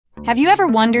Have you ever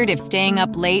wondered if staying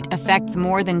up late affects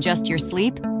more than just your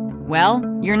sleep? Well,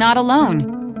 you're not alone.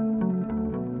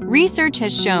 Research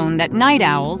has shown that night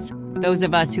owls, those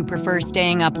of us who prefer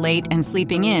staying up late and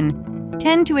sleeping in,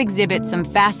 tend to exhibit some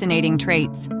fascinating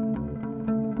traits.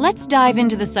 Let's dive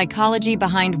into the psychology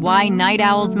behind why night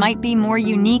owls might be more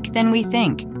unique than we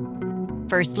think.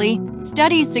 Firstly,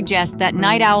 studies suggest that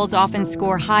night owls often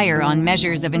score higher on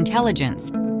measures of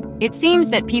intelligence. It seems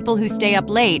that people who stay up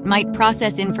late might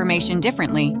process information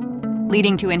differently,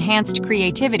 leading to enhanced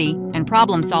creativity and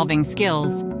problem-solving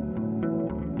skills.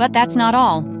 But that's not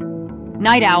all.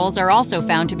 Night owls are also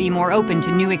found to be more open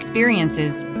to new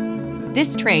experiences.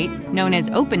 This trait, known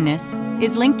as openness,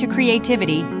 is linked to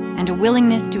creativity and a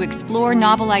willingness to explore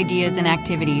novel ideas and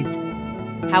activities.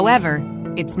 However,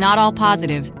 it's not all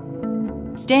positive.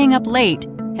 Staying up late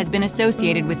has been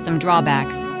associated with some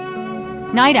drawbacks.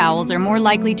 Night owls are more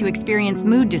likely to experience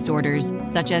mood disorders,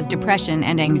 such as depression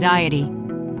and anxiety.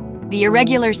 The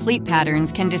irregular sleep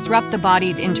patterns can disrupt the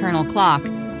body's internal clock,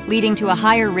 leading to a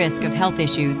higher risk of health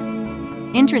issues.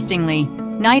 Interestingly,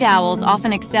 night owls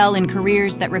often excel in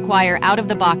careers that require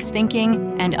out-of-the-box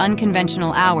thinking and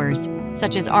unconventional hours,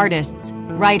 such as artists,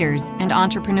 writers, and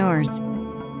entrepreneurs.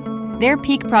 Their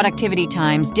peak productivity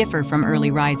times differ from early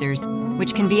risers,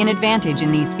 which can be an advantage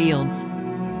in these fields.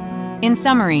 In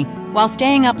summary, while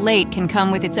staying up late can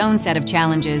come with its own set of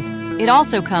challenges, it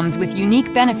also comes with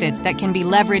unique benefits that can be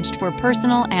leveraged for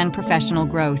personal and professional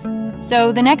growth.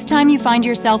 So, the next time you find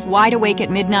yourself wide awake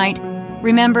at midnight,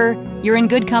 remember, you're in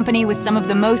good company with some of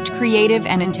the most creative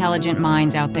and intelligent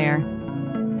minds out there.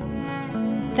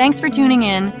 Thanks for tuning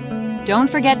in. Don't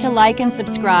forget to like and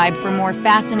subscribe for more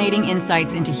fascinating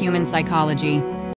insights into human psychology.